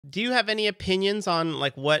Do you have any opinions on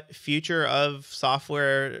like what future of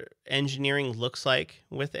software engineering looks like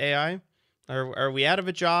with AI? Are we out of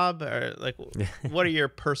a job, or like what are your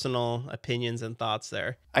personal opinions and thoughts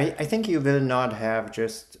there? I think you will not have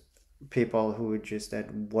just people who are just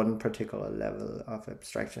at one particular level of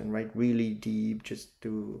abstraction, right? Really deep, just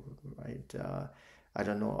do, right? I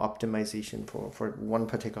don't know, optimization for one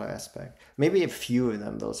particular aspect. Maybe a few of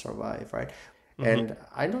them will survive, right? Hmm. And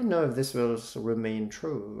I don't know if this will remain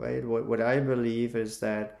true, right? What I believe is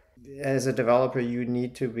that as a developer, you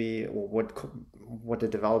need to be, or what a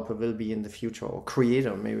developer will be in the future, or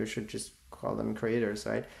creator, maybe we should just call them creators,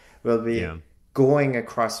 right? Will be Yeah. going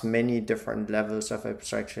across many different levels of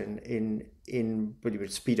abstraction in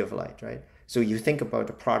with speed of light, right? So you think about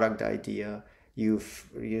a product idea, you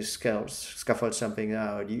scaffold something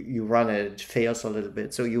out, you run it, it fails a little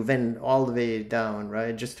bit, so you went all the way down,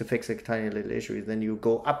 right, just to fix a tiny little issue. Then you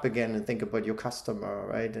go up again and think about your customer,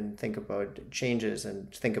 right, and think about changes and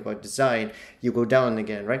think about design. You go down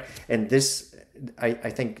again, right? And this, I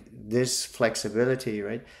think this flexibility,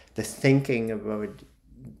 right, the thinking about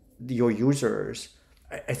your users,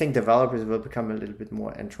 I think developers will become a little bit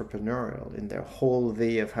more entrepreneurial in their whole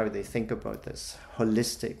way of how they think about this,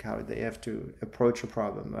 holistic, how they have to approach a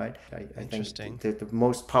problem, right? I think Interesting. the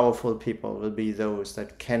most powerful people will be those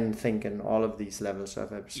that can think in all of these levels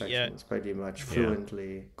of Yeah. abstractions pretty much Yeah.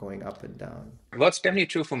 fluently going up and down. What's definitely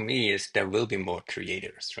true for me is there will be more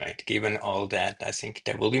creators, right? Given all that, I think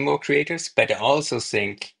there will be more creators, but I also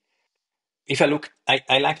think if I look,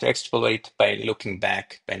 I like to extrapolate by looking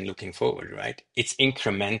back and looking forward, right? It's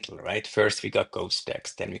incremental, right? First we got ghost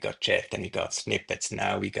text, then we got chat, then we got snippets,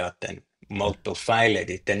 now we got then multiple file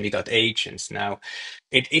edit, then we got agents. Now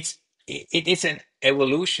it is an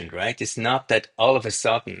evolution, right? It's not that all of a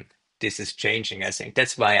sudden this is changing. I think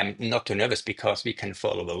that's why I'm not too nervous because we can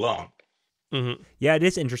follow along. Hmm. Yeah, it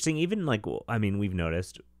is interesting. Even like, I mean, we've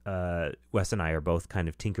noticed Wes and I are both kind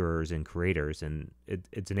of tinkerers and creators, and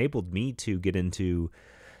it's enabled me to get into,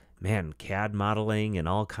 man, CAD modeling and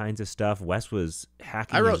all kinds of stuff. Wes was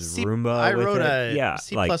hacking his I Roomba with wrote it. a Yeah,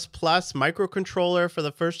 C++ like, microcontroller for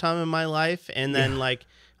the first time in my life, and yeah, then like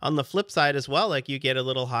on the flip side as well, like you get a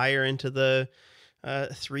little higher into the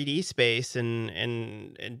 3D space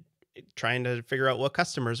and trying to figure out what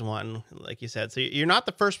customers want, like you said. So you're not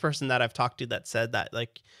the first person that I've talked to that said that.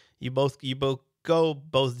 Like you both go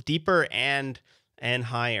both deeper and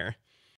higher.